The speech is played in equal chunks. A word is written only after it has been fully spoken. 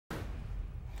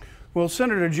Well,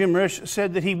 Senator Jim Risch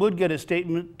said that he would get a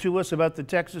statement to us about the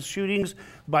Texas shootings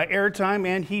by airtime,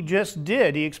 and he just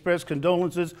did. He expressed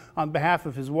condolences on behalf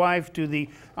of his wife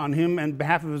on him and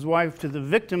behalf of his wife to the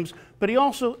victims, but he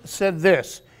also said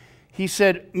this. He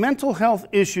said, "Mental health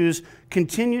issues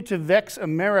continue to vex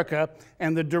America,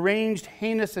 and the deranged,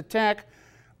 heinous attack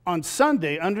on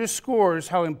Sunday underscores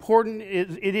how important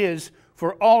it is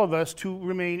for all of us to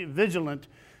remain vigilant."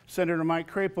 Senator Mike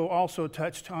Crapo also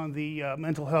touched on the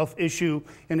mental health issue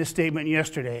in a statement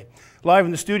yesterday. Live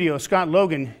in the studio, Scott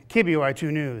Logan, KBOI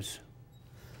 2 News.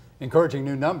 Encouraging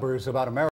new numbers about America.